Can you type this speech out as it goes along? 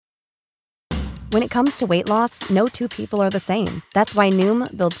When it comes to weight loss, no two people are the same. That's why Noom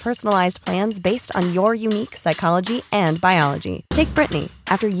builds personalized plans based on your unique psychology and biology. Take Brittany.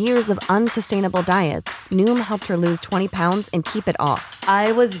 After years of unsustainable diets, Noom helped her lose 20 pounds and keep it off.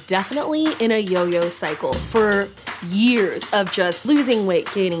 I was definitely in a yo-yo cycle for years of just losing weight,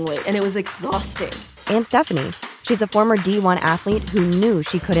 gaining weight, and it was exhausting. And Stephanie. She's a former D1 athlete who knew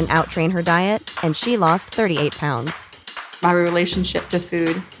she couldn't out-train her diet, and she lost 38 pounds. My relationship to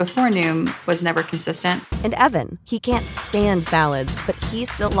food before Noom was never consistent. And Evan, he can't stand salads, but he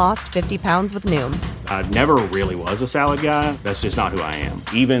still lost 50 pounds with Noom. I never really was a salad guy. That's just not who I am.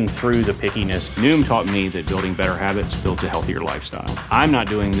 Even through the pickiness, Noom taught me that building better habits builds a healthier lifestyle. I'm not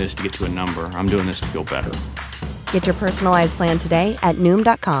doing this to get to a number. I'm doing this to feel better. Get your personalized plan today at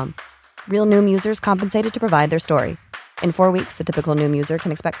Noom.com. Real Noom users compensated to provide their story. In 4 weeks, the typical Noom user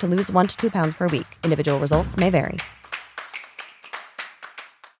can expect to lose 1 to 2 pounds per week. Individual results may vary.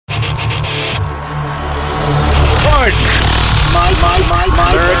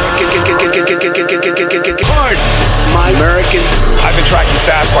 My American. I've been tracking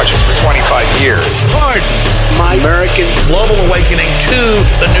Sasquatches for 25 years. Pardon. My American. Global awakening to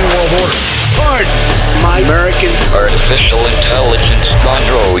the New World Order. Pardon. My American. Artificial intelligence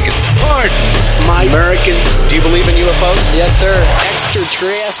android. Pardon. My American. Do you believe in UFOs? Yes, sir.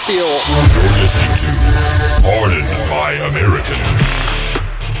 Extraterrestrial. You're listening to Pardon My American.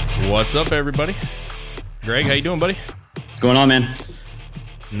 What's up, everybody? Greg, how you doing, buddy? What's going on, man?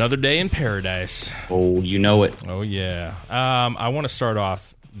 Another day in paradise. Oh, you know it. Oh, yeah. I want to start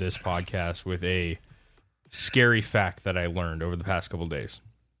off this podcast with a scary fact that I learned over the past couple of days.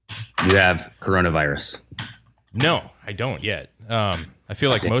 You have coronavirus. No, I don't yet. I feel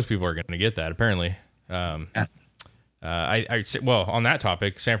like most people are going to get that, apparently. Well, on that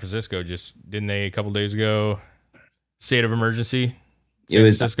topic, San Francisco didn't they a couple of days ago, state of emergency? San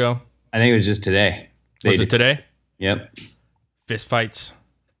Francisco? I think it was just today. Was it today? Yep. Fist fights.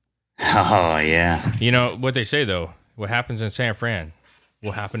 Oh, yeah. You know what they say, though? What happens in San Fran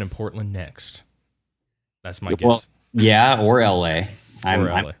will happen in Portland next. That's my guess. Well, yeah, or LA.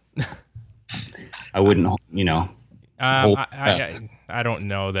 LA. I wouldn't, I don't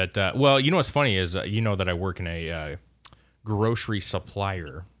know that. Well, you know what's funny is, you know that I work in a grocery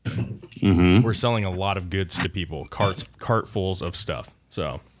supplier. Mm-hmm. We're selling a lot of goods to people, cartfuls of stuff.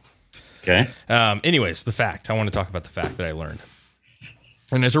 So, okay. Anyways, I want to talk about the fact that I learned.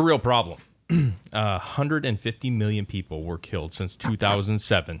 And it's a real problem. 150 million people were killed since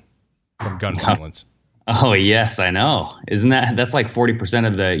 2007 from gun violence. Oh, yes, I know. That's like 40%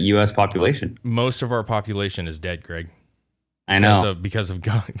 of the U.S. population. Most of our population is dead, Greg. I know. Because of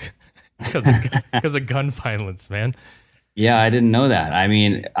gun violence, man. Yeah, I didn't know that. I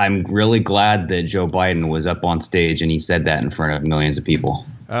mean, I'm really glad that Joe Biden was up on stage and he said that in front of millions of people.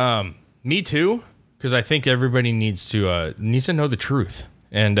 Me too, because I think everybody needs to know the truth.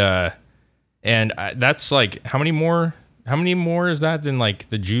 And that's like, how many more is that than like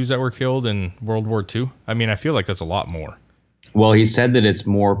the Jews that were killed in World War II? I mean, I feel like that's a lot more. Well, he said that it's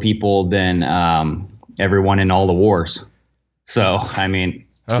more people than everyone in all the wars. So, I mean,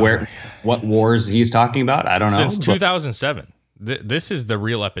 what wars he's talking about? I don't know. Since 2007. This is the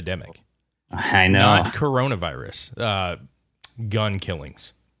real epidemic. I know. Not coronavirus. Gun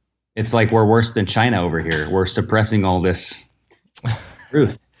killings. It's like we're worse than China over here. We're suppressing all this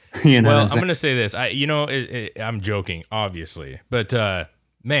truth. You know, well, I'm going to say this. I'm joking, obviously. But,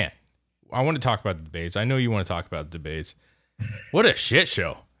 man, I want to talk about the debates. I know you want to talk about the debates. What a shit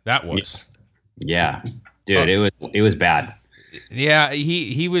show that was. Yeah. Dude, it was bad. Yeah,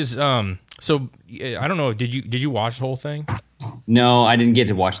 he was so I don't know, did you watch the whole thing? No, I didn't get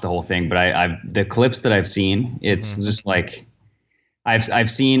to watch the whole thing, but I've the clips that I've seen, it's just like I've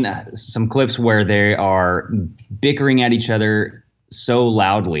seen some clips where they are bickering at each other so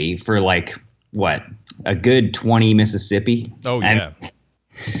loudly for like what, a good 20 Mississippi. Oh yeah.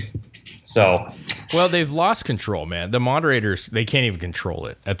 So, well, they've lost control, man. The moderators, they can't even control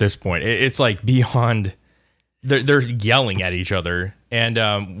it at this point. It's like beyond. They're yelling at each other.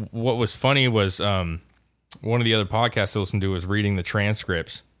 And what was funny was one of the other podcasts I listened to was reading the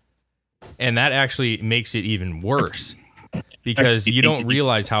transcripts, and that actually makes it even worse because you don't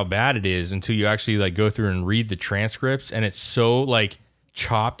realize how bad it is until you actually like go through and read the transcripts, and it's so like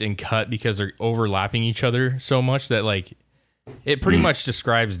chopped and cut because they're overlapping each other so much that like it pretty much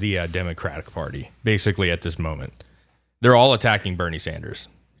describes the Democratic Party basically at this moment. They're all attacking Bernie Sanders.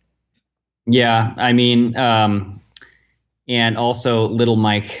 Yeah, I mean, and also Little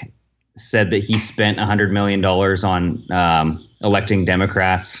Mike said that he spent $100 million on electing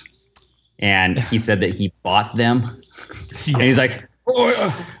Democrats, and he said that he bought them. Yeah. And he's like,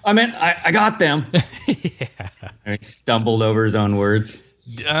 I meant I got them. Yeah. He stumbled over his own words.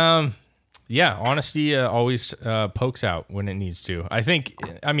 Yeah, honesty always pokes out when it needs to.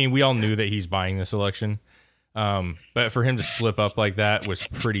 I mean, we all knew that he's buying this election, but for him to slip up like that was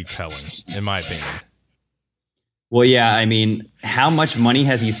pretty telling, in my opinion. Well, yeah, I mean, how much money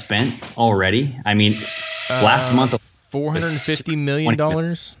has he spent already? I mean, last month, $450 million.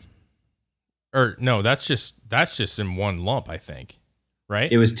 Or no, that's just in one lump, I think.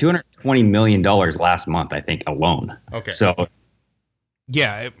 Right? It was $220 million last month, I think, alone. Okay. So,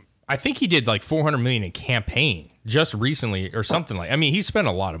 yeah, I think he did like $400 million in campaign just recently or something like. I mean, he spent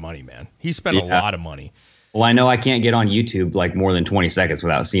a lot of money, man. He spent a lot of money. Well, I know I can't get on YouTube like more than 20 seconds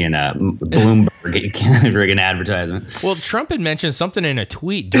without seeing a Bloomberg friggin' advertisement. Well, Trump had mentioned something in a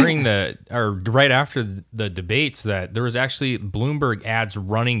tweet during right after the debates that there was actually Bloomberg ads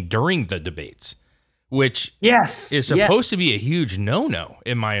running during the debates, which is supposed to be a huge no-no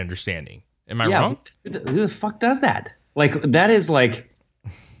in my understanding. Am I wrong? Who the fuck does that? Like, that is like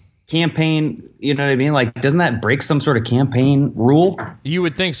campaign, you know what I mean? Like, doesn't that break some sort of campaign rule? You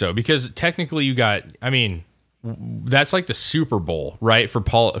would think so, because technically that's like the Super Bowl, right? For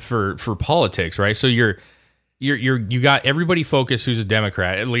politics, right? So you got everybody focused who's a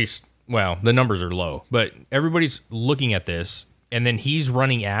Democrat, at least, well, the numbers are low, but everybody's looking at this, and then he's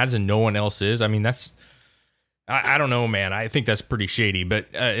running ads and no one else is. I mean, that's, I don't know, man. I think that's pretty shady, but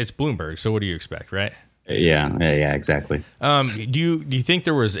it's Bloomberg, so what do you expect, right? Yeah, exactly. Do you think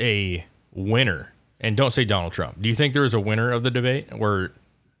there was a winner? And don't say Donald Trump. Do you think there was a winner of the debate? Or,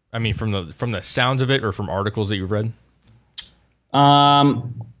 I mean, from the sounds of it, or from articles that you've read?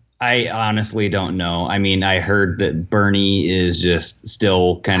 I honestly don't know. I mean, I heard that Bernie is just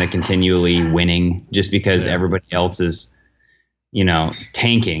still kind of continually winning, just because everybody else is,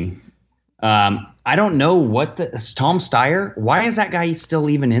 tanking. I don't know Tom Steyer. Why is that guy still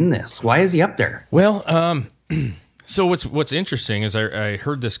even in this? Why is he up there? Well, so what's interesting is I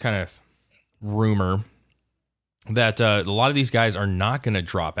heard this kind of rumor that a lot of these guys are not going to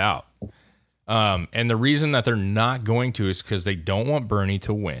drop out. And the reason that they're not going to is because they don't want Bernie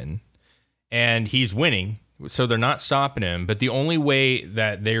to win. And he's winning, so they're not stopping him. But the only way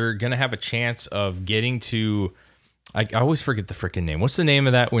that they're going to have a chance of getting to... I always forget the freaking name. What's the name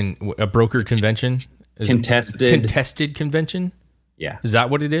of that when a brokered convention? Contested convention? Yeah. Is that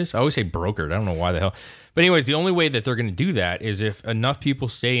what it is? I always say brokered. I don't know why the hell. But anyways, the only way that they're going to do that is if enough people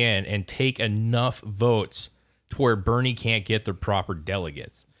stay in and take enough votes to where Bernie can't get the proper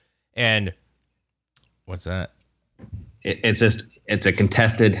delegates. And what's that? It's a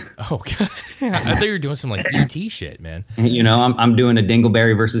contested. Oh, God. I thought you were doing some like ET shit, man. I'm doing a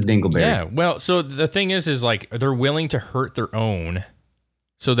Dingleberry versus Dingleberry. Yeah. Well, so the thing is like they're willing to hurt their own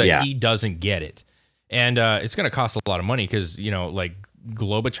so that he doesn't get it. And it's going to cost a lot of money because, like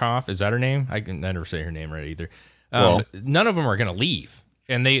Globachov, is that her name? I never say her name right either. None of them are going to leave.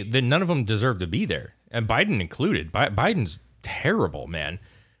 And none of them deserve to be there. And Biden included. Biden's terrible, man.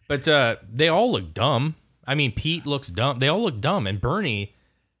 But they all look dumb. I mean, Pete looks dumb. They all look dumb. And Bernie,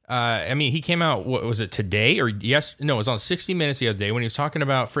 he came out, what was it, today? Or it was on 60 Minutes the other day when he was talking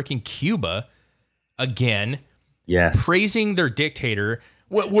about freaking Cuba again. Yes. Praising their dictator.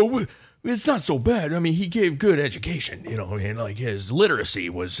 Well, it's not so bad. I mean, he gave good education, and like his literacy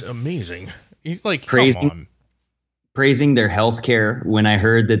was amazing. He's like, come on. Praising their healthcare when I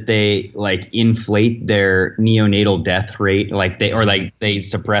heard that they like inflate their neonatal death rate, they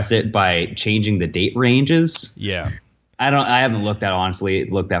suppress it by changing the date ranges. Yeah. I haven't looked that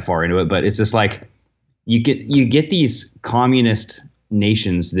far into it, but it's just like you get these communist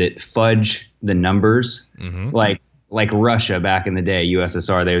nations that fudge the numbers, like Russia back in the day,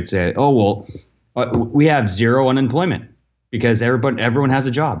 USSR. They would say, "Oh well, we have zero unemployment because everyone has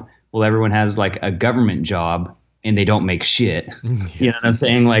a job." Well, everyone has like a government job. And they don't make shit. You know what I'm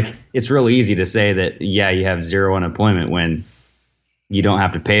saying? Like, it's real easy to say that, you have zero unemployment when you don't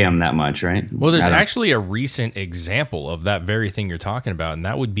have to pay them that much, right? Well, there's actually a recent example of that very thing you're talking about, and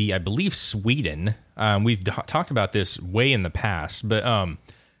that would be, I believe, Sweden. We've talked about this way in the past, but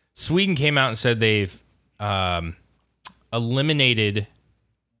Sweden came out and said they've eliminated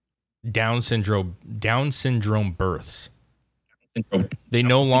Down syndrome births. They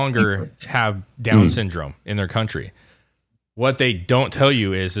no longer have Down syndrome in their country. What they don't tell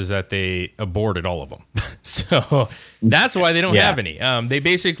you is that they aborted all of them. So that's why they don't have any. They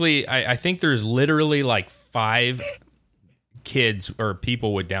basically, I think there's literally like 5 kids or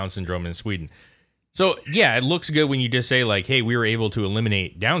people with Down syndrome in Sweden. So yeah, it looks good when you just say like, hey, we were able to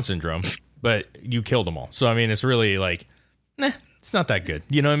eliminate Down syndrome, but you killed them all. So I mean, it's really like, it's not that good.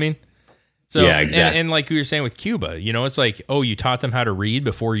 You know what I mean? So, yeah, exactly. And like we were saying with Cuba, you know, it's like, oh, you taught them how to read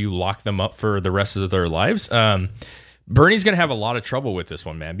before you lock them up for the rest of their lives. Bernie's going to have a lot of trouble with this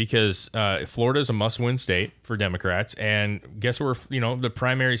one, man, because Florida is a must-win state for Democrats, and guess where, you know, the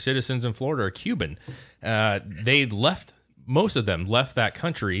primary citizens in Florida are Cuban. Most of them left that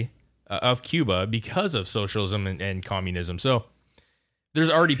country of Cuba because of socialism and communism. So there's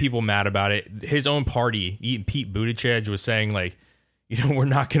already people mad about it. His own party, Pete Buttigieg, was saying, like, you know, we're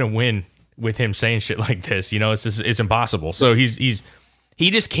not going to win with him saying shit like this. You know, it's impossible. So he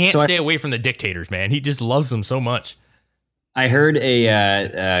just can't stay away from the dictators, man. He just loves them so much. I heard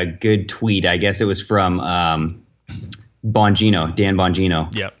a good tweet. I guess it was from Dan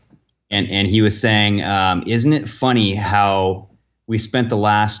Bongino. Yep. And he was saying, isn't it funny how we spent the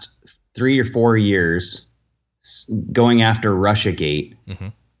last 3 or 4 years going after Russiagate,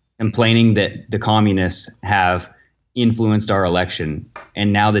 complaining that the communists have influenced our election,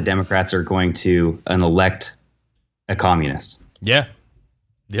 and now the Democrats are going to elect a communist. Yeah.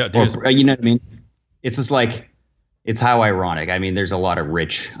 Yeah. Or, you know what I mean? It's just like, it's how ironic. I mean, there's a lot of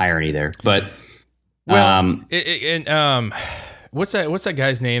rich irony there, but what's that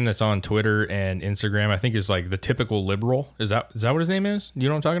guy's name that's on Twitter and Instagram? I think is like the typical liberal. Is that what his name is? You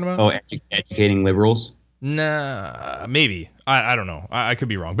know what I'm talking about? Oh, educating liberals. Nah, maybe. I don't know. I could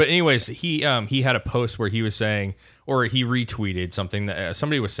be wrong. But anyways, he had a post where he was saying, or he retweeted something that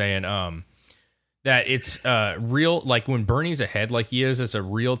somebody was saying that it's real, like when Bernie's ahead like he is, it's a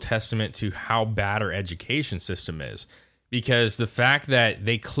real testament to how bad our education system is. Because the fact that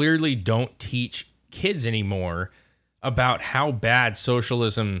they clearly don't teach kids anymore about how bad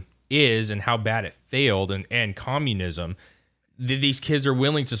socialism is and how bad it failed and communism, these kids are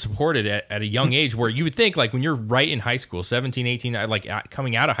willing to support it at a young age, where you would think, like, when you're right in high school, 17, 18, like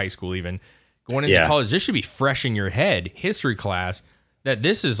coming out of high school, even going into college, this should be fresh in your head, history class, that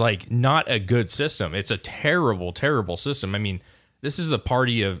this is like not a good system. It's a terrible, terrible system. I mean, this is the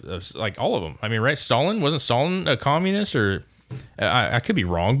party of like all of them. I mean, right? Wasn't Stalin a communist? Or I could be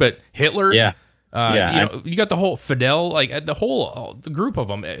wrong, but Hitler. Yeah. You got the whole Fidel, like the group of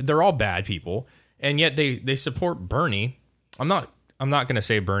them. They're all bad people, and yet they support Bernie. I'm not going to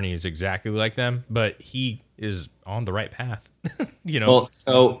say Bernie is exactly like them, but he is on the right path. You know. Well,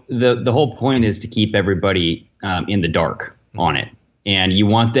 so the whole point is to keep everybody in the dark on it, and you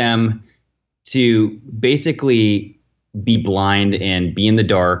want them to basically be blind and be in the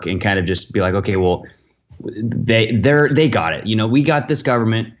dark and kind of just be like, okay, well, they got it. You know, we got this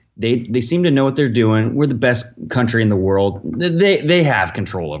government. They seem to know what they're doing. We're the best country in the world. They have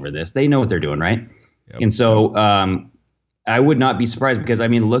control over this. They know what they're doing, right? Yep. And so I would not be surprised, because, I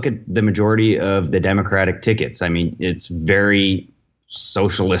mean, look at the majority of the Democratic tickets. I mean, it's very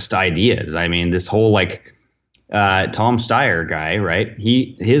socialist ideas. I mean, this whole like Tom Steyer guy, right?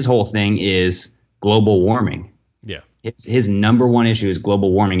 His whole thing is global warming. Yeah. It's his number one issue is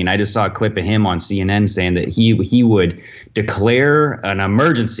global warming. And I just saw a clip of him on CNN saying that he would declare an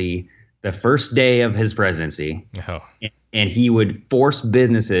emergency the first day of his presidency. Oh. And he would force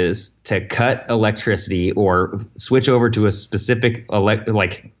businesses to cut electricity or switch over to a specific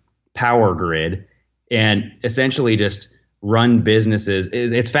power grid and essentially just run businesses.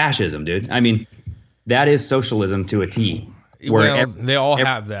 It's fascism, dude. I mean, that is socialism to a T. Well, they all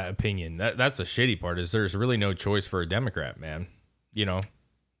have that opinion. That's the shitty part, is there's really no choice for a Democrat, man. You know,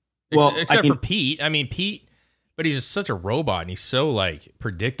 except for Pete. I mean, Pete, but he's just such a robot, and he's so like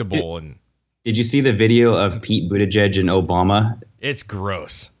predictable. Did you see the video of Pete Buttigieg and Obama? It's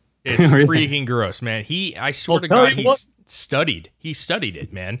gross. It's freaking gross, man. I swear to God, he studied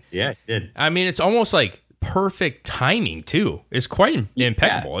it, man. Yeah, he did. I mean, it's almost like perfect timing too. It's quite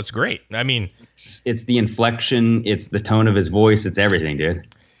impeccable. It's great. I mean, it's the inflection, it's the tone of his voice, it's everything,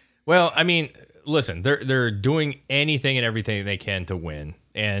 dude. Well, I mean, listen, they're doing anything and everything they can to win.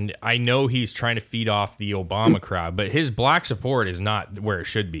 And I know he's trying to feed off the Obama crowd, but his black support is not where it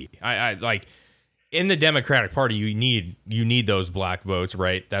should be. I like, in the Democratic Party, you need those black votes,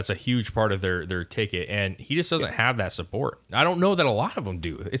 right? That's a huge part of their ticket, and he just doesn't have that support. I don't know that a lot of them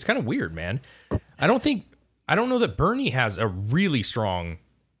do. It's kind of weird, man. I don't know that Bernie has a really strong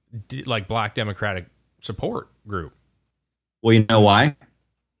like black Democratic support group. Well, you know why?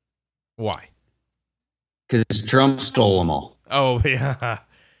 Why? Because Trump stole them all. Oh yeah,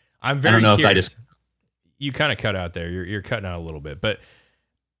 I'm very. I don't know if you kind of cut out there. You're cutting out a little bit, but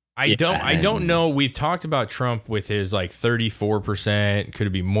I don't know. We've talked about Trump with his like 34%. Could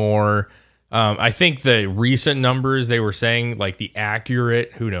it be more? I think the recent numbers they were saying, like the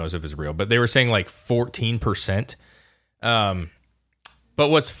accurate, who knows if it's real, but they were saying like 14%. But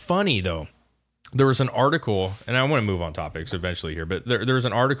what's funny though, there was an article, and I want to move on topics eventually here, but there was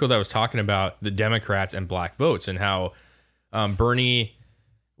an article that was talking about the Democrats and black votes and how Bernie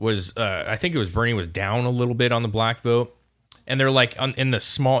was, I think it was Bernie was down a little bit on the black vote. And they're like in the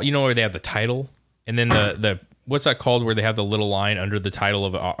small, where they have the title and then the what's that called where they have the little line under the title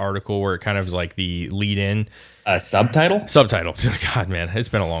of an article where it kind of is like the lead in. Subtitle? Subtitle. God, man, it's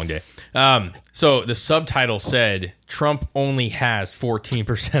been a long day. So the subtitle said Trump only has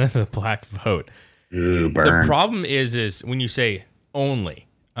 14% of the black vote. Ooh, burn. The problem is when you say only,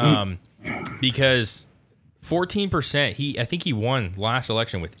 because 14%, I think he won last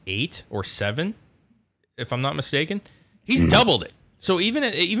election with 8 or 7, if I'm not mistaken. He's doubled it. So even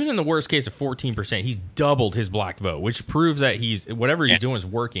in the worst case of 14%, he's doubled his black vote, which proves that whatever he's doing is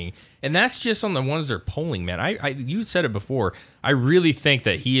working. And that's just on the ones that are polling, man. You said it before. I really think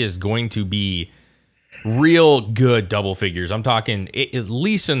that he is going to be real good double figures. I'm talking at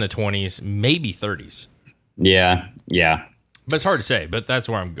least in the 20s, maybe 30s. Yeah. But it's hard to say, but that's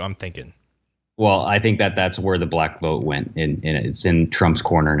where I'm thinking. Well, I think that's where the black vote went, and it's in Trump's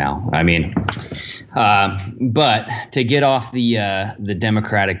corner now. I mean, but to get off the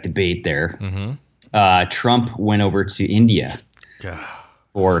Democratic debate there, Trump went over to India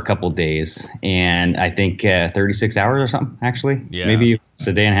for a couple days, and I think 36 hours or something, actually. Yeah. Maybe it's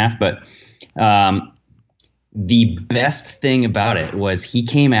a day and a half. But the best thing about it was he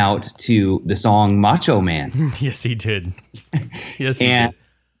came out to the song Macho Man. Yes, he did. Yes, he did.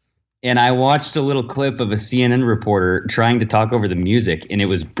 And I watched a little clip of a CNN reporter trying to talk over the music, and it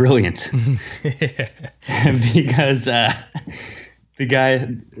was brilliant. Because the guy,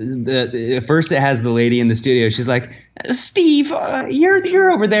 first it has the lady in the studio. She's like, "Steve,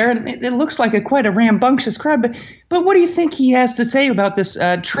 you're over there, and it looks like quite a rambunctious crowd. But what do you think he has to say about this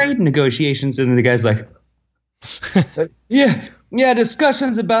trade negotiations?" And the guy's like, Yeah,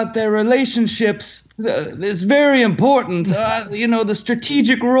 discussions about their relationships is very important. The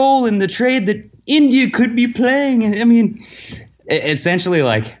strategic role in the trade that India could be playing. And I mean, essentially,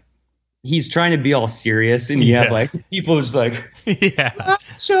 like, he's trying to be all serious, and you have like people just like,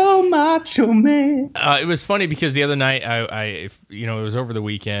 macho man. It was funny because the other night, I it was over the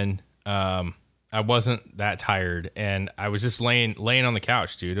weekend. I wasn't that tired, and I was just laying on the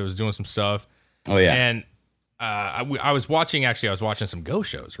couch, dude. I was doing some stuff. Oh yeah, and. I was watching some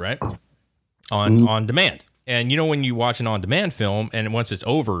ghost shows, right? On demand. And when you watch an on-demand film and once it's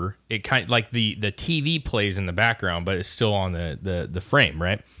over, it kind of like the TV plays in the background, but it's still on the frame,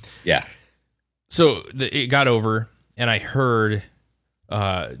 right? Yeah. So it got over and I heard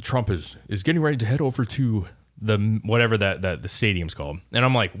Trump is getting ready to head over to the whatever that the stadium's called. And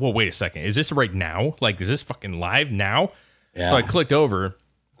I'm like, whoa, wait a second. Is this right now? Like, is this fucking live now? Yeah. So I clicked over.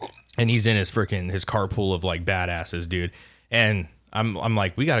 And he's in his carpool of like badasses, dude. And I'm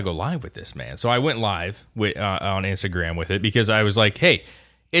like, we got to go live with this, man. So I went live with on Instagram with it because I was like, hey,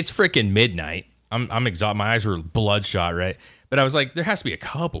 it's freaking midnight. I'm exhausted. My eyes were bloodshot, right? But I was like, there has to be a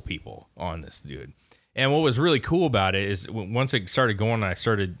couple people on this, dude. And what was really cool about it is once it started going and I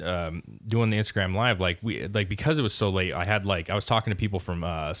started doing the Instagram live, because it was so late, I was talking to people from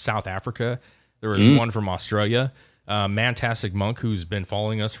South Africa. There was one from Australia. Mantastic Monk, who's been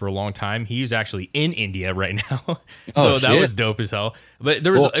following us for a long time, he's actually in India right now. So that was dope as hell. But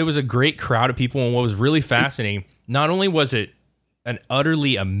it was a great crowd of people, and what was really fascinating, not only was it an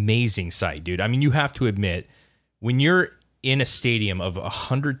utterly amazing sight, dude. I mean, you have to admit, when you're in a stadium of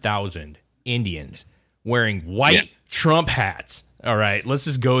 100,000 Indians wearing white Trump hats, all right, let's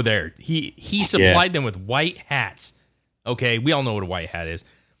just go there. He supplied them with white hats. Okay, we all know what a white hat is.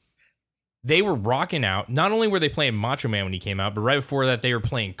 They were rocking out. Not only were they playing Macho Man when he came out, but right before that, they were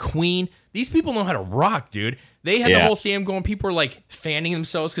playing Queen. These people know how to rock, dude. They had the whole stadium going. People were like fanning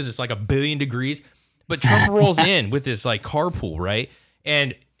themselves because it's like 1 billion degrees. But Trump rolls in with this like carpool, right?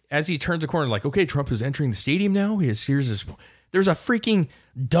 And as he turns the corner, like, okay, Trump is entering the stadium now. There's a freaking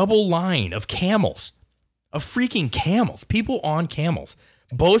double line of camels. People on camels,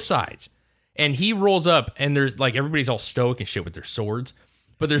 both sides. And he rolls up, and there's like everybody's all stoic and shit with their swords.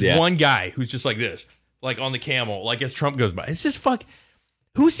 But there's one guy who's just like this, like on the camel, like as Trump goes by. It's just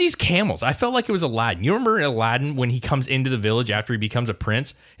who sees camels? I felt like it was Aladdin. You remember Aladdin when he comes into the village after he becomes a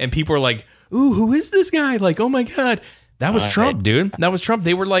prince and people are like, ooh, who is this guy? Like, oh my God. That was Trump, dude. That was Trump.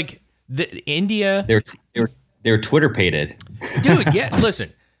 They were like, India. They were Twitter-pated. Dude, yeah,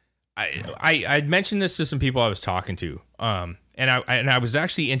 listen. I mentioned this to some people I was talking to. And I was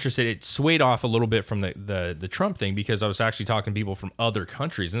actually interested. It swayed off a little bit from the Trump thing because I was actually talking to people from other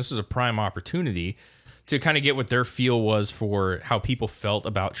countries. And this is a prime opportunity to kind of get what their feel was for how people felt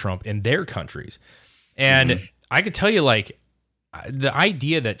about Trump in their countries. And I could tell you, like, the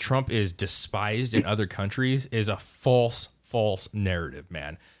idea that Trump is despised in other countries is a false narrative,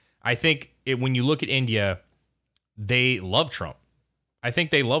 man. I think when you look at India, they love Trump. I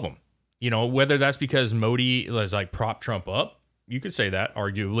think they love him. Whether that's because Modi has like propped Trump up, you could say that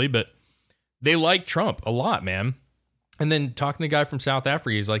arguably, but they like Trump a lot, man. And then talking to the guy from South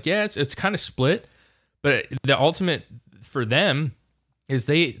Africa, he's like, yeah, it's kind of split, but the ultimate for them is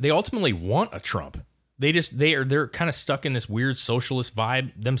they ultimately want a Trump. They're kind of stuck in this weird socialist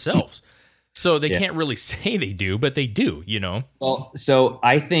vibe themselves. So they can't really say they do, but they do, Well, so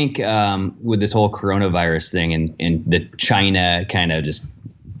I think with this whole coronavirus thing and the China kind of just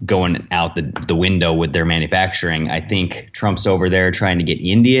going out the window with their manufacturing, I think Trump's over there trying to get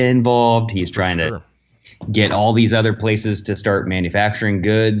India involved. He's trying to get all these other places to start manufacturing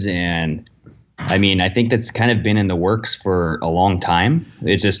goods. And I mean, I think that's kind of been in the works for a long time.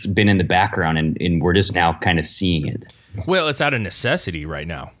 It's just been in the background, and we're just now kind of seeing it. Well, it's out of necessity right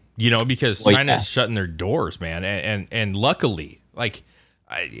now, because China's shutting their doors, man. And luckily,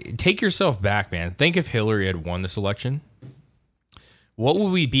 take yourself back, man. Think if Hillary had won this election, what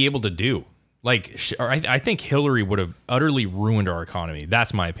would we be able to do? I think Hillary would have utterly ruined our economy.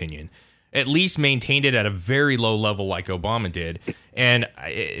 That's my opinion. At least maintained it at a very low level like Obama did. And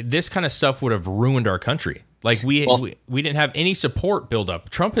this kind of stuff would have ruined our country. We didn't have any support build up.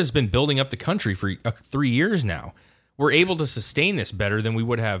 Trump has been building up the country for 3 years now. We're able to sustain this better than we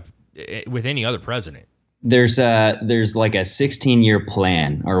would have with any other president. There's like a 16-year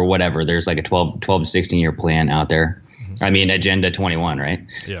plan or whatever. There's like a 12 to 16-year plan out there. I mean, Agenda 21, right?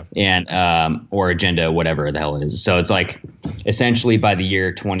 Yeah. And or Agenda whatever the hell it is. So it's like essentially by the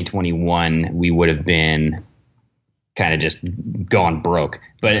year 2021, we would have been kind of just gone broke.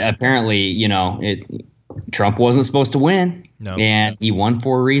 But apparently, Trump wasn't supposed to win. No. And he won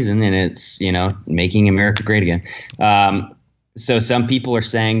for a reason, and it's, making America great again. So some people are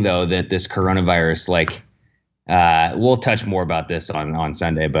saying, though, that this coronavirus, we'll touch more about this on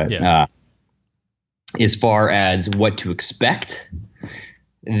Sunday, but as far as what to expect,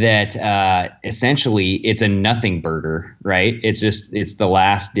 that essentially it's a nothing burger, right? It's the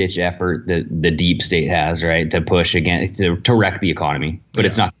last ditch effort that the deep state has, right, to push again to wreck the economy, but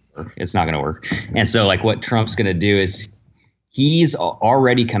it's not going to work. It's not going to work. And so what Trump's going to do is he's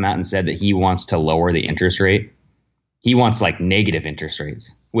already come out and said that he wants to lower the interest rate. He wants negative interest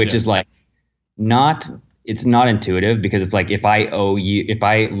rates, which is it's not intuitive, because it's if I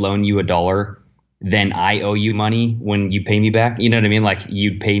loan you $1, then I owe you money when you pay me back. You know what I mean?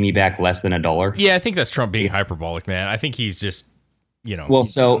 You'd pay me back less than $1. Yeah, I think that's Trump being hyperbolic, man. I think he's just, Well,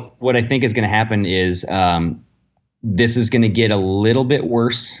 so what I think is going to happen is this is going to get a little bit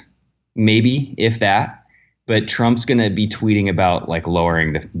worse, maybe, if that. But Trump's going to be tweeting about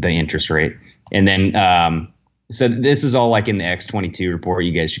lowering the interest rate. And then so this is all in the X22 report.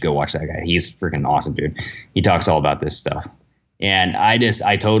 You guys should go watch that guy. He's freaking awesome, dude. He talks all about this stuff. And I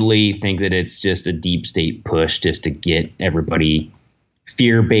totally think that it's just a deep state push just to get everybody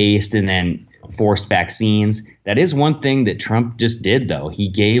fear-based and then forced vaccines. That is one thing that Trump just did, though. He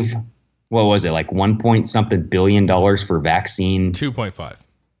gave, what was it, 1 point something billion for vaccine? 2.5.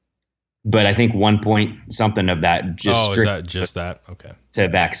 But I think 1 point something of that just is that just that? Okay. To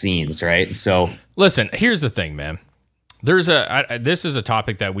vaccines, right? So listen, here's the thing, man. This is a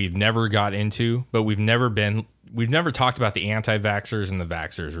topic that we've never got into, but we've never talked about the anti-vaxxers and the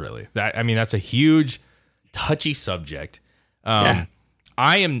vaxxers, really. That's a huge, touchy subject. I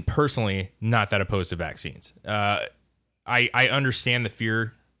am personally not that opposed to vaccines. I understand the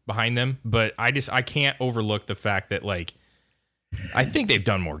fear behind them, but I can't overlook the fact that I think they've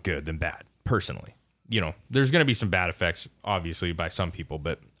done more good than bad, personally. There's going to be some bad effects, obviously, by some people,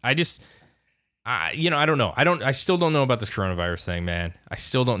 but I don't know. I still don't know about this coronavirus thing, man. I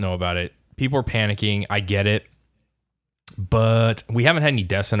still don't know about it. People are panicking. I get it. But we haven't had any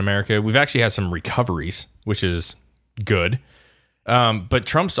deaths in America. We've actually had some recoveries, which is good. But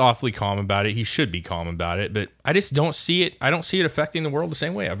Trump's awfully calm about it. He should be calm about it. But I just don't see it. I don't see it affecting the world the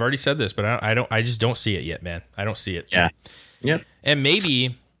same way. I've already said this, but I just don't see it yet, man. I don't see it. Yeah. Yep. And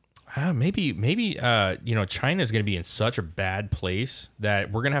maybe China's going to be in such a bad place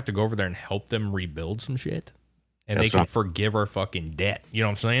that we're going to have to go over there and help them rebuild some shit. And they can forgive our fucking debt. You know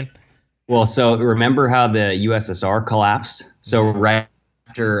what I'm saying? Well, so remember how the USSR collapsed? So right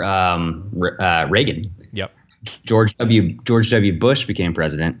after Reagan, yep, George W. Bush became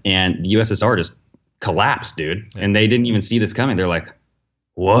president, and the USSR just collapsed, dude. Yeah. And they didn't even see this coming. They're like,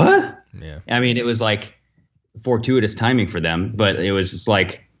 "What?" Yeah. I mean, it was fortuitous timing for them, but it was just I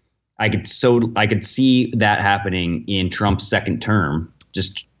could see that happening in Trump's second term.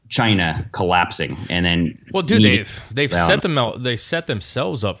 Just China collapsing, and then well, dude, they've set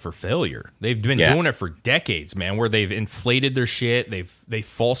themselves up for failure. They've been doing it for decades, man. Where they've inflated their shit, they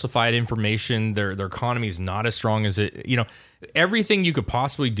falsified information. Their economy is not as strong as it. Everything you could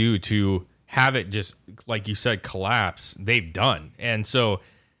possibly do to have it just like you said collapse, they've done, and so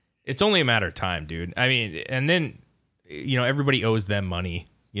it's only a matter of time, dude. I mean, and then everybody owes them money.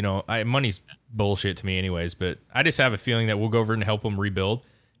 Money's bullshit to me, anyways. But I just have a feeling that we'll go over and help them rebuild.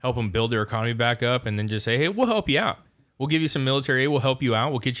 Help them build their economy back up, and then just say, hey, we'll help you out. We'll give you some military aid. We'll help you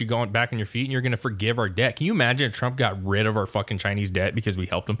out. We'll get you going back on your feet, and you're going to forgive our debt. Can you imagine if Trump got rid of our fucking Chinese debt because we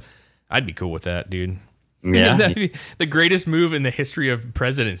helped him? I'd be cool with that, dude. Yeah. That'd be the greatest move in the history of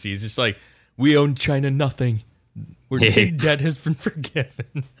presidencies. It's like, we own China nothing. Debt has been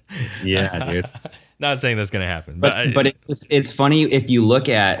forgiven. Yeah, dude. Not saying that's going to happen. But it's funny if you look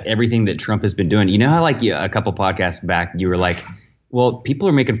at everything that Trump has been doing. You know how a couple podcasts back you were like, well, people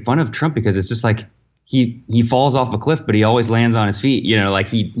are making fun of Trump because it's just like he falls off a cliff, but he always lands on his feet. Like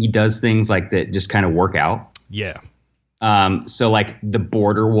he does things like that just kind of work out. Yeah. So like the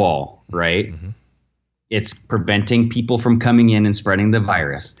border wall, right? Mm-hmm. It's preventing people from coming in and spreading the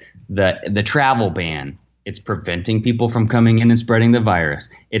virus. The travel ban, it's preventing people from coming in and spreading the virus.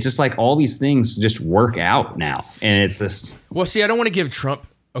 It's just like all these things just work out now. And it's just. Well, see, I don't want to give Trump.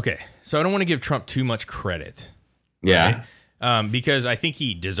 Okay. So I don't want to give Trump too much credit. Yeah. Right? Because I think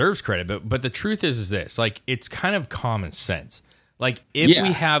he deserves credit, but the truth is this, like, it's kind of common sense. Like, if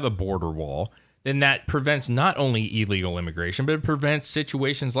we have a border wall, then that prevents not only illegal immigration, but it prevents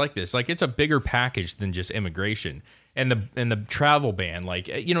situations like this. Like, it's a bigger package than just immigration and the travel ban. Like,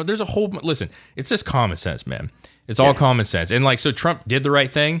 there's a whole, listen, it's just common sense, man. It's all common sense. And like, so Trump did the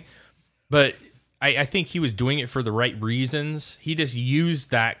right thing, but I think he was doing it for the right reasons. He just used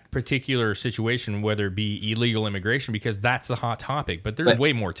that particular situation, whether it be illegal immigration, because that's the hot topic. But there's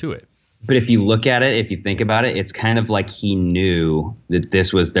way more to it. But if you look at it, if you think about it, it's kind of like he knew that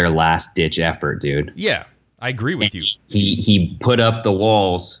this was their last ditch effort, dude. Yeah, I agree with you. He put up the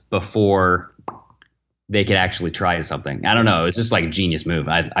walls before they could actually try something. I don't know. It's just like a genius move,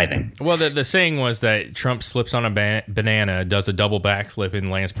 I think. Well, the saying was that Trump slips on a banana, does a double backflip,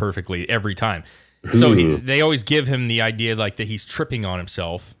 and lands perfectly every time. So they always give him the idea like that he's tripping on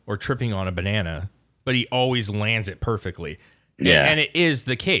himself or tripping on a banana, but he always lands it perfectly. Yeah. And it is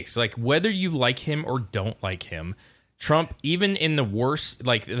the case. Like, whether you like him or don't like him, Trump, even in the worst,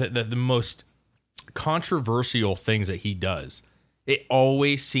 like the most controversial things that he does, it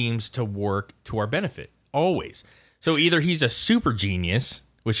always seems to work to our benefit. Always. So either he's a super genius,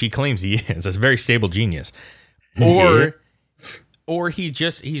 which he claims he is, a very stable genius, or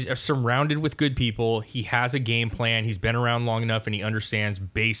he's surrounded with good people. He has a game plan. He's been around long enough, and he understands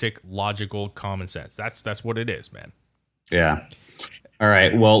basic logical common sense. That's what it is, man. Yeah. All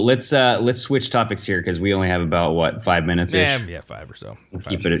right. Well, let's switch topics here because we only have about 5 minutes ish. Yeah, 5 or so.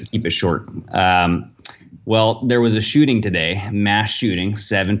 Keep it short. Well, there was a shooting today, mass shooting,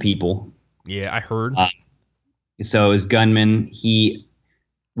 7 people. Yeah, I heard. So his gunman, he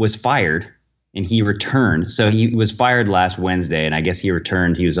was fired and he returned. So he was fired last Wednesday, and I guess he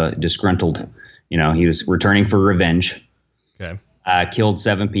returned. He was disgruntled. He was returning for revenge. Okay. Killed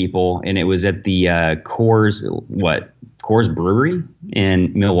 7 people, and it was at the Coors Brewery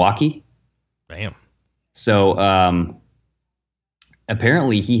in Milwaukee. Damn. So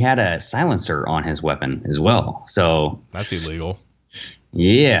apparently he had a silencer on his weapon as well. So that's illegal.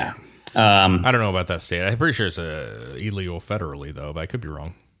 Yeah. I don't know about that state. I'm pretty sure it's illegal federally, though, but I could be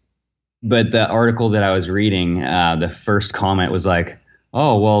wrong. But the article that I was reading, the first comment was like,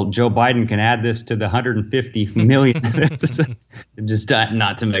 oh, well, Joe Biden can add this to the 150 million. just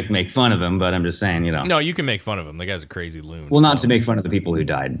not to make fun of him, but I'm just saying, No, you can make fun of him. The guy's a crazy loon. Well, not to make fun of the people who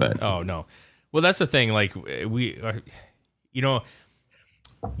died, but. Oh, no. Well, that's the thing. Like,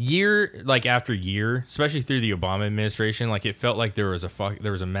 year after year, especially through the Obama administration, like it felt like there was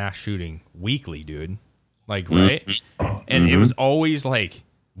a mass shooting weekly, dude. Like, right? And it was always like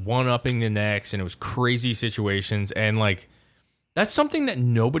one-upping the next, and it was crazy situations, and like that's something that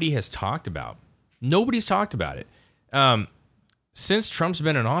nobody has talked about. Nobody's talked about it. Since Trump's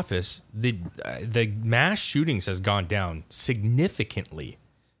been in office, the mass shootings has gone down significantly.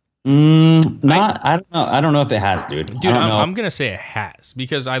 I don't know if it has, dude. Dude, I'm gonna say it has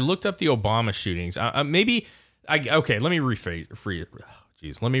because I looked up the Obama shootings. Let me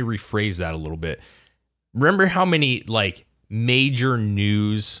rephrase that a little bit. Remember how many like major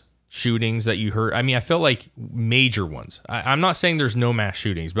news shootings that you heard? I mean, I felt like major ones. I'm not saying there's no mass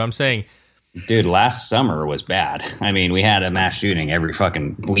shootings, but I'm saying, dude, last summer was bad. I mean, we had a mass shooting every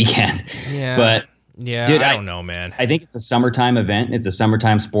fucking weekend. Yeah, but Yeah, Dude, I don't know, man. I think it's a summertime event. It's a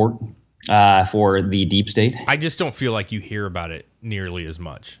summertime sport for the deep state. I just don't feel like you hear about it nearly as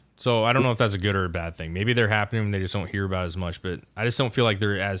much. So I don't know if that's a good or a bad thing. Maybe they're happening and they just don't hear about it as much. But I just don't feel like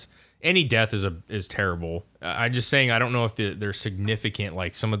they're as any death is terrible. I'm just saying I don't know if they're significant.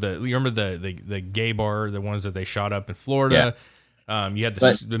 Like some of you remember the gay bar, the ones that they shot up in Florida. Yeah. You had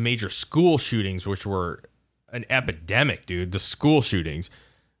the major school shootings, which were an epidemic, dude. The school shootings.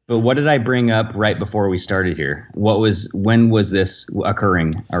 But what did I bring up right before we started here? When was this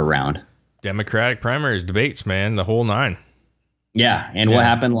occurring around? Democratic primaries, debates, man, the whole nine. Yeah, and what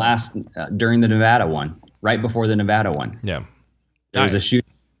happened during the Nevada one, right before the Nevada one? Yeah, there was a shooting.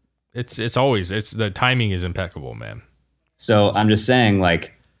 It's always the timing is impeccable, man. So I'm just saying,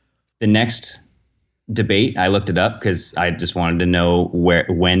 like, the next debate, I looked it up because I just wanted to know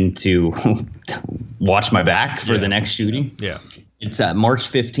when to watch my back for the next shooting. Yeah, it's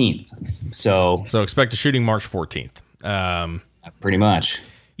March 15th. So expect a shooting March 14th. Pretty much.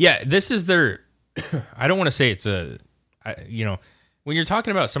 Yeah, this is their. I don't want to say it's when you're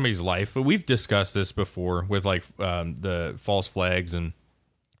talking about somebody's life, but we've discussed this before with like the false flags, and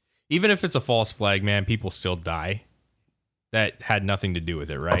even if it's a false flag, man, people still die. That had nothing to do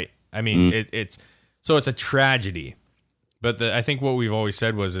with it, right? I mean, it's a tragedy. But I think what we've always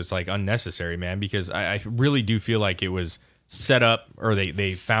said was it's like unnecessary, man, because I really do feel like it was set up, or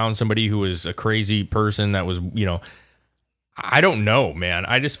they found somebody who was a crazy person that was, I don't know, man.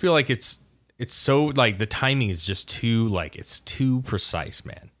 I just feel like it's so like the timing is just too it's too precise,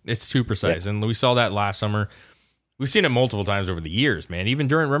 man. It's too precise. Yeah. And we saw that last summer. We've seen it multiple times over the years, man. Even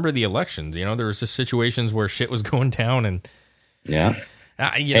remember the elections, there was just situations where shit was going down and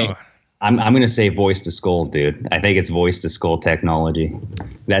I'm going to say voice to skull, dude. I think it's voice to skull technology.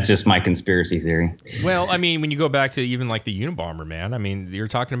 That's just my conspiracy theory. Well, I mean, when you go back to even like the Unabomber, man, I mean, you're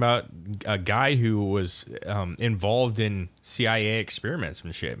talking about a guy who was involved in CIA experiments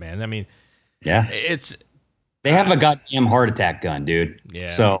and shit, man. I mean, yeah, they have a goddamn heart attack gun, dude. Yeah.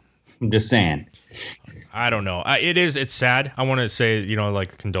 So I'm just saying. I don't know. It's sad. I want to say,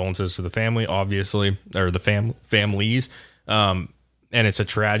 like condolences to the family, obviously, or the families. And it's a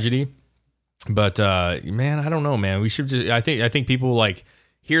tragedy. But man, I don't know, man. We should just, I think people like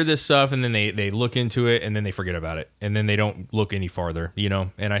hear this stuff and then they look into it and then they forget about it and then they don't look any farther,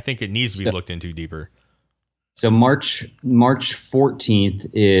 And I think it needs to be looked into deeper. So March 14th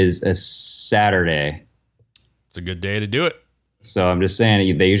is a Saturday. It's a good day to do it. So I'm just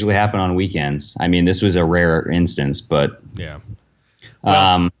saying they usually happen on weekends. I mean, this was a rare instance, but yeah.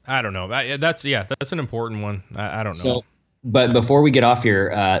 Well, I don't know. That's an important one. I don't know. But before we get off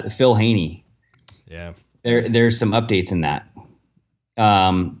here, Phil Haney. Yeah. There's some updates in that.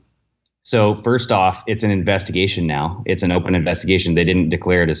 So first off, it's an investigation now. It's an open investigation. They didn't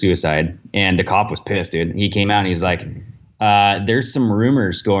declare it a suicide. And the cop was pissed, dude. He came out and he's like, there's some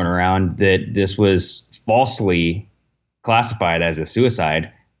rumors going around that this was falsely classified as a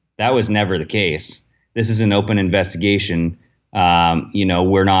suicide. That was never the case. This is an open investigation.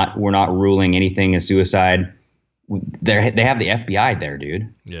 We're not ruling anything as suicide. They have the FBI there,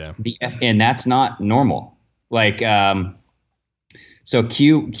 dude. Yeah. And that's not normal. Like, so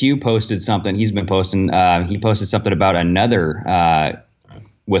Q posted something. He's been posting. He posted something about another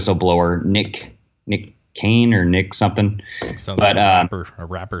whistleblower, Nick Kane or Nick something. Sounds like a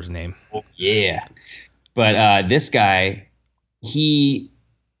rapper's name. Yeah. But this guy, he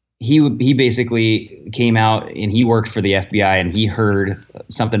basically came out and he worked for the FBI and he heard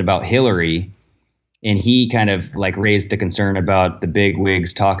something about Hillary. And he kind of like raised the concern about the big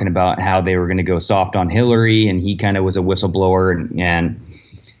wigs talking about how they were going to go soft on Hillary. And he kind of was a whistleblower. And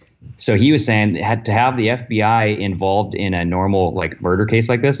so he was saying to have the FBI involved in a normal like murder case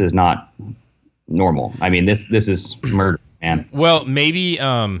like this is not normal. I mean, this is murder, man. Well, maybe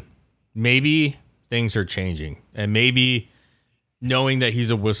things are changing. And maybe knowing that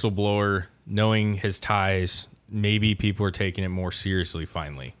he's a whistleblower, knowing his ties, maybe people are taking it more seriously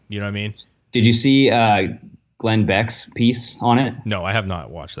finally. You know what I mean? Did you see Glenn Beck's piece on it? No, I have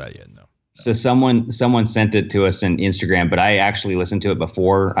not watched that yet. No. So someone sent it to us on Instagram, but I actually listened to it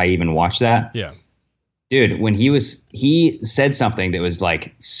before I even watched that. Yeah. Dude, when he said something that was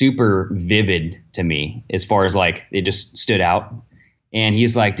like super vivid to me as far as like it just stood out. And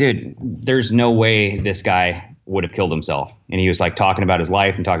he's like, dude, there's no way this guy would have killed himself. And he was like talking about his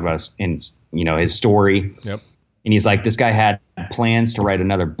life and talking about his story. Yep. And he's like, this guy had plans to write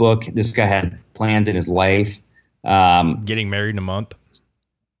another book. This guy had plans in his life. Getting married in a month.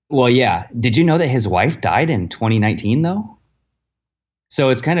 Well, yeah. Did you know that his wife died in 2019, though? So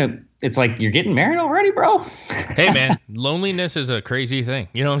it's kind of it's like, you're getting married already, bro. Hey, man, loneliness is a crazy thing.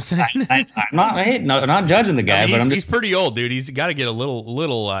 You know what I'm saying? I'm not judging the guy, but he's pretty old, dude. He's got to get a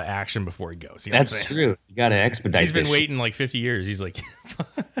little action before he goes. You know that's true. You got to expedite. He's been waiting like 50 years. He's like,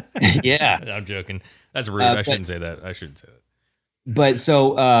 yeah. I'm joking. That's rude. I shouldn't say that. But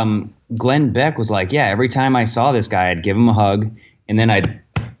so Glenn Beck was like, yeah, every time I saw this guy, I'd give him a hug, and then I'd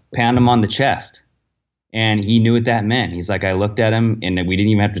pound him on the chest. And he knew what that meant. He's like, I looked at him, and we didn't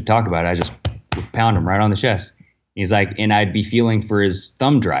even have to talk about it. I just pound him right on the chest. He's like, and I'd be feeling for his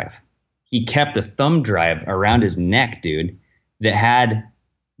thumb drive. He kept a thumb drive around his neck, dude, that had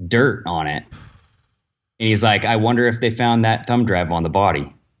dirt on it. And he's like, I wonder if they found that thumb drive on the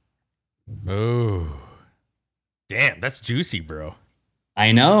body. Oh, damn, that's juicy, bro.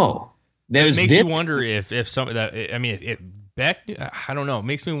 I know. It makes you wonder if Beck, I don't know. It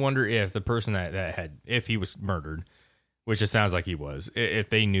makes me wonder if the person that had, if he was murdered, which it sounds like he was, if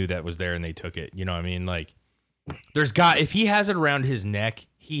they knew that was there and they took it. You know what I mean? Like, if he has it around his neck,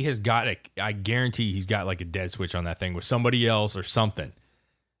 he has got I guarantee he's got like a dead switch on that thing with somebody else or something.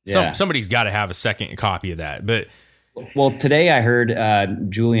 Yeah. Somebody's got to have a second copy of that. But well, today I heard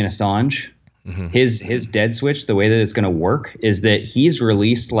Julian Assange, his dead switch, the way that it's going to work is that he's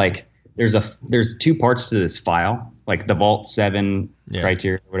released like, there's two parts to this file, like the Vault 7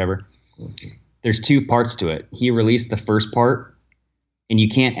 criteria or whatever. There's two parts to it. He released the first part, and you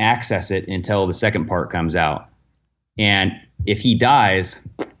can't access it until the second part comes out. And if he dies,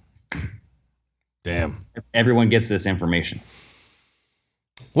 damn, everyone gets this information.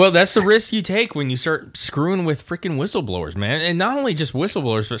 Well, that's the risk you take when you start screwing with freaking whistleblowers, man. And not only just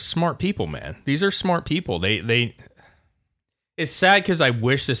whistleblowers, but smart people, man. These are smart people. They It's sad because I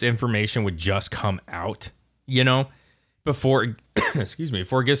wish this information would just come out, you know, before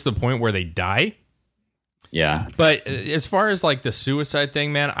before it gets to the point where they die. Yeah. But as far as like the suicide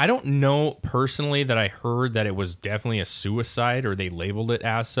thing, man, I don't know personally that I heard that it was definitely a suicide or they labeled it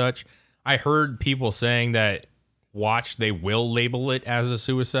as such. I heard people saying that they will label it as a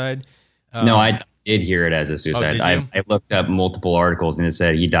suicide. No, I did hear it as a suicide. I looked up multiple articles and it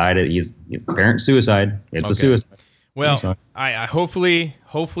said he died. He's apparent suicide. It's a suicide. Well, I hopefully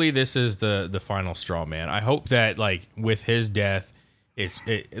this is the final straw, man. I hope that like with his death,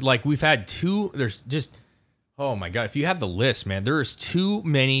 like we've had there's just, oh my God, if you have the list, man, there's too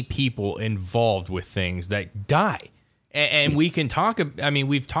many people involved with things that die. And we can talk, I mean,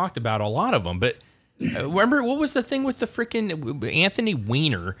 we've talked about a lot of them, but remember what was the thing with the freaking Anthony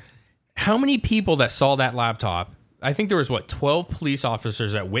Weiner? How many people that saw that laptop? I think there was 12 police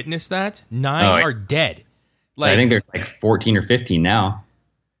officers that witnessed that. 9 are dead. Like, I think there's like 14 or 15 now.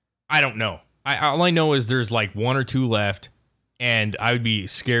 I don't know. All I know is there's like 1 or 2 left, and I would be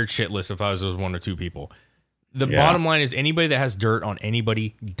scared shitless if I was those 1 or 2 people. The bottom line is anybody that has dirt on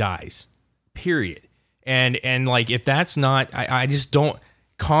anybody dies, period. And like if that's not, I just don't.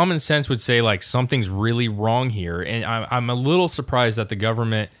 Common sense would say like something's really wrong here, and I'm a little surprised that the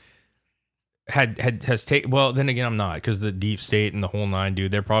government has taken. Well, then again, I'm not, because the deep state and the whole nine,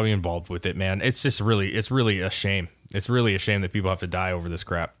 dude, they're probably involved with it, man. It's really a shame. It's really a shame that people have to die over this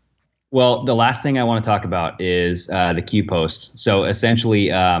crap. Well, the last thing I want to talk about is the Q post. So essentially,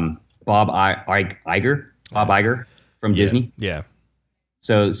 Bob Iger from Disney. Yeah.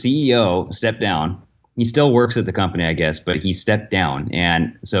 So CEO stepped down. He still works at the company, I guess, but he stepped down.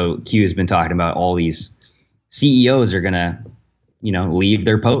 And so Q has been talking about all these CEOs are going to, leave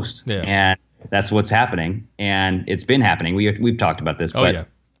their post. Yeah. And that's what's happening. And it's been happening. We've talked about this.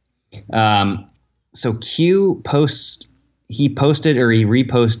 So Q he posted or he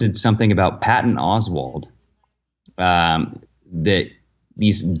reposted something about Patton Oswalt. That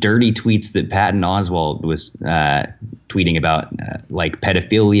these dirty tweets that Patton Oswalt was tweeting about, like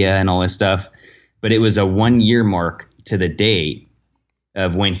pedophilia and all this stuff. But it was a 1-year mark to the date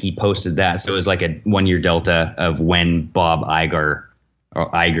of when he posted that. So it was like a 1-year delta of when Bob Iger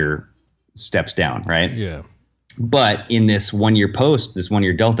steps down, right? Yeah. But in this 1-year post, this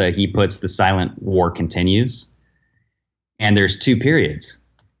 1-year delta, he puts the silent war continues. And there's 2 periods.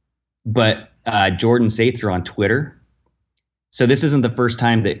 But Jordan Sather on Twitter. So this isn't the first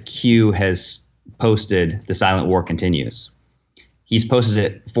time that Q has posted the silent war continues. He's posted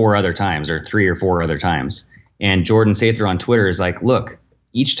it 4 other times, or 3 or 4 other times. And Jordan Sather on Twitter is like, look,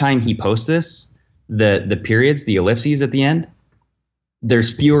 each time he posts this, the periods, the ellipses at the end,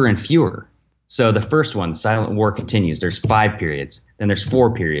 there's fewer and fewer. So the first one, silent war continues. There's 5 periods. Then there's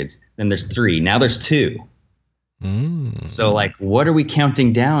 4 periods. Then there's 3. Now there's 2. So like, what are we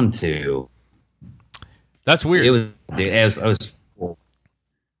counting down to? That's weird. It was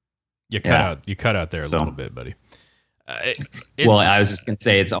You cut out there a little bit, buddy. Well, I was just gonna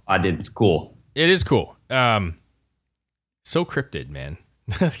say it's odd. It's cool. It is cool. So cryptid, man.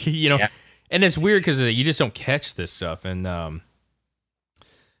 Yeah. And it's weird because you just don't catch this stuff, and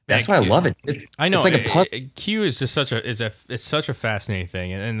that's why I love it. I know. It's like a puzzle. Q is just it's such a fascinating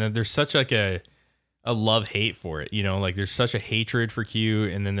thing, and there's such like a love-hate for it. Like there's such a hatred for Q,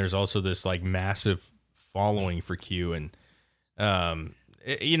 and then there's also this like massive following for Q, and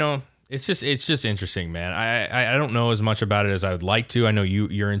it's just interesting, man. I don't know as much about it as I would like to. I know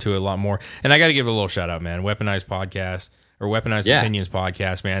you're into it a lot more, and I got to give it a little shout out, man. Weaponized Podcast. Or Weaponized Opinions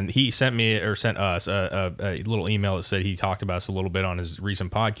podcast, man. He sent us a little email that said he talked about us a little bit on his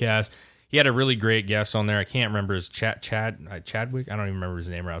recent podcast. He had a really great guest on there. I can't remember his Chadwick. I don't even remember his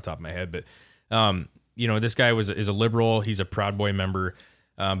name right off the top of my head. But this guy is a liberal. He's a Proud Boy member,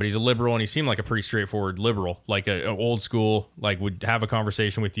 but he's a liberal, and he seemed like a pretty straightforward liberal, like an old school, like would have a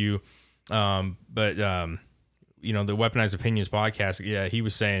conversation with you. The Weaponized Opinions podcast, yeah, he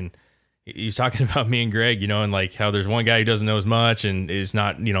was saying. He's talking about me and Greg, and like how there's one guy who doesn't know as much and is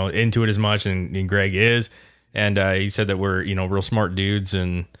not, into it as much, and Greg is. And he said that we're, real smart dudes.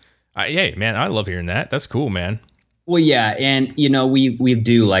 And hey, man, I love hearing that. That's cool, man. Well, yeah. And, we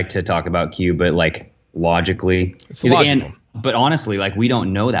do like to talk about Q, but like logically. It's logical. But honestly, like we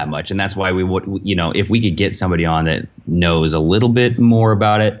don't know that much. And that's why we would, if we could get somebody on that knows a little bit more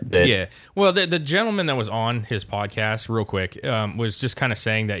about it. Yeah. Well, the gentleman that was on his podcast real quick was just kind of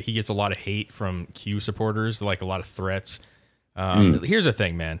saying that he gets a lot of hate from Q supporters, like a lot of threats. Here's the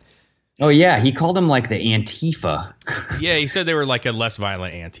thing, man. Oh, yeah. He called them like the Antifa. Yeah. He said they were like a less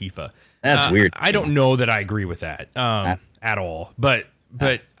violent Antifa. That's weird. I don't know that I agree with that at all. But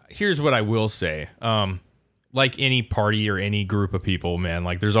here's what I will say. Like any party or any group of people, man,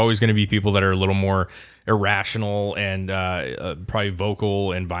 like there's always going to be people that are a little more irrational and probably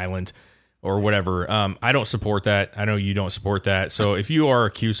vocal and violent or whatever. I don't support that. I know you don't support that. So if you are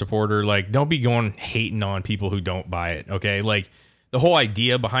a Q supporter, like don't be going hating on people who don't buy it. Okay. Like the whole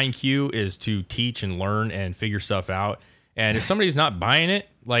idea behind Q is to teach and learn and figure stuff out. And if somebody's not buying it,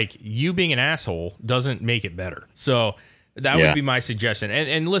 like you being an asshole doesn't make it better. So that would be my suggestion.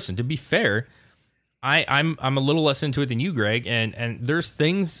 And listen, to be fair, I'm a little less into it than you, Greg, and there's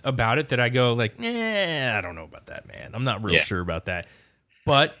things about it that I go like, I don't know about that, man. I'm not real sure about that.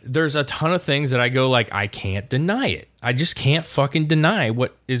 But there's a ton of things that I go like, I can't deny it. I just can't fucking deny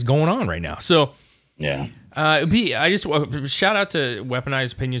what is going on right now. So I just shout out to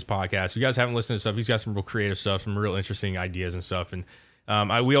Weaponized Opinions podcast. If you guys haven't listened to stuff, he's got some real creative stuff, some real interesting ideas and stuff. And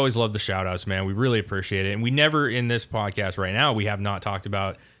we always love the shout outs, man. We really appreciate it. And we never in this podcast right now, we have not talked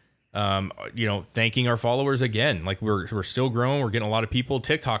about thanking our followers again. Like we're still growing. We're getting a lot of people.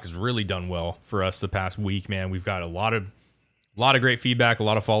 TikTok has really done well for us the past week, man. We've got a lot of great feedback, a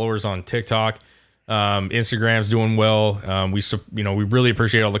lot of followers on TikTok. Instagram's doing well. We really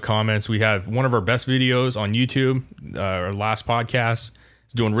appreciate all the comments. We have one of our best videos on YouTube. Our last podcast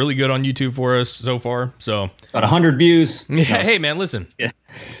is doing really good on YouTube for us so far. So about 100 views. Yeah. Hey man, listen. Yeah.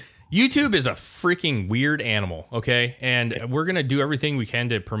 YouTube is a freaking weird animal, okay? And we're going to do everything we can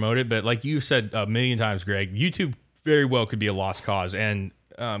to promote it. But like you said a million times, Greg, YouTube very well could be a lost cause. And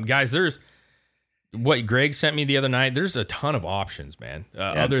guys, there's what Greg sent me the other night. There's a ton of options, man,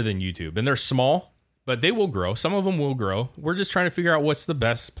 other than YouTube. And they're small, but they will grow. Some of them will grow. We're just trying to figure out what's the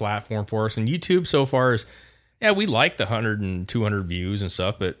best platform for us. And YouTube so far is, we like the 100 and 200 views and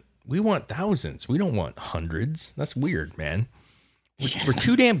stuff, but we want thousands. We don't want hundreds. That's weird, man. We're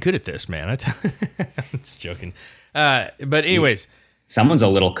too damn good at this, man. I'm just joking. But anyways. Someone's a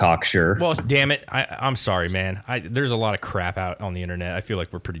little cocksure. Well, damn it. I'm sorry, man. There's a lot of crap out on the internet. I feel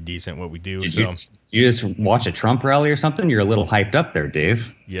like we're pretty decent at what we do. Did you just watch a Trump rally or something? You're a little hyped up there,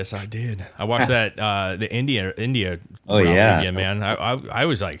 Dave. Yes, I did. I watched that the India rally. Yeah, man. I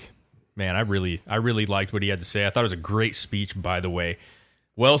was like, man, I really liked what he had to say. I thought it was a great speech, by the way.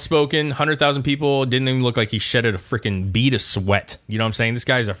 Well-spoken, 100,000 people, didn't even look like he shedded a freaking bead of sweat. You know what I'm saying? This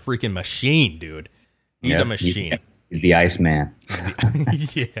guy's a freaking machine, dude. He's a machine. He's the Iceman.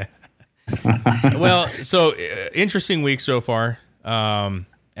 Yeah. Well, so interesting week so far. And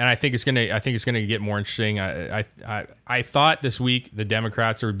I think it's gonna get more interesting. I thought this week the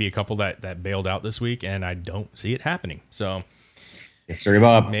Democrats there would be a couple that bailed out this week, and I don't see it happening. So sorry,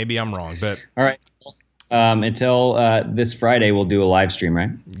 Bob. Maybe I'm wrong, but all right. Until this Friday, we'll do a live stream, right?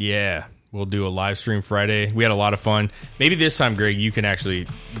 Yeah, we'll do a live stream Friday. We had a lot of fun. Maybe this time, Greg, you can actually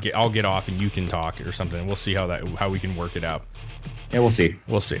I'll get off and you can talk or something. We'll see how we can work it out. Yeah, we'll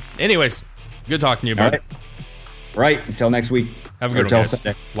see. Anyways, good talking to you, bud. Right. Until next week. Have a good one,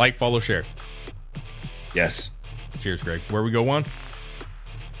 guys. Like, follow, share. Yes. Cheers, Greg. Where we go, one?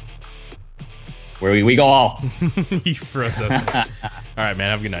 Where we go all. He froze up. All right, man.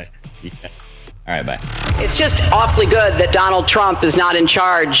 Have a good night. Yeah. All right, bye. It's just awfully good that Donald Trump is not in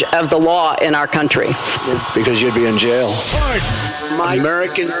charge of the law in our country. Because you'd be in jail. My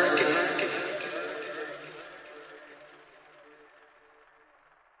American.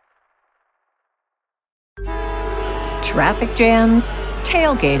 Traffic jams,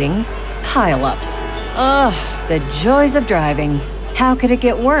 tailgating, pileups. Ugh, the joys of driving. How could it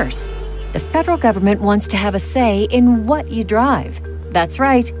get worse? The federal government wants to have a say in what you drive. That's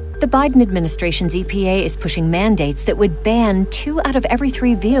right. The Biden administration's EPA is pushing mandates that would ban 2 out of every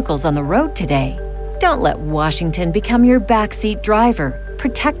 3 vehicles on the road today. Don't let Washington become your backseat driver.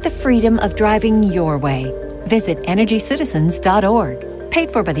 Protect the freedom of driving your way. Visit EnergyCitizens.org. Paid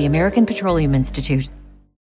for by the American Petroleum Institute.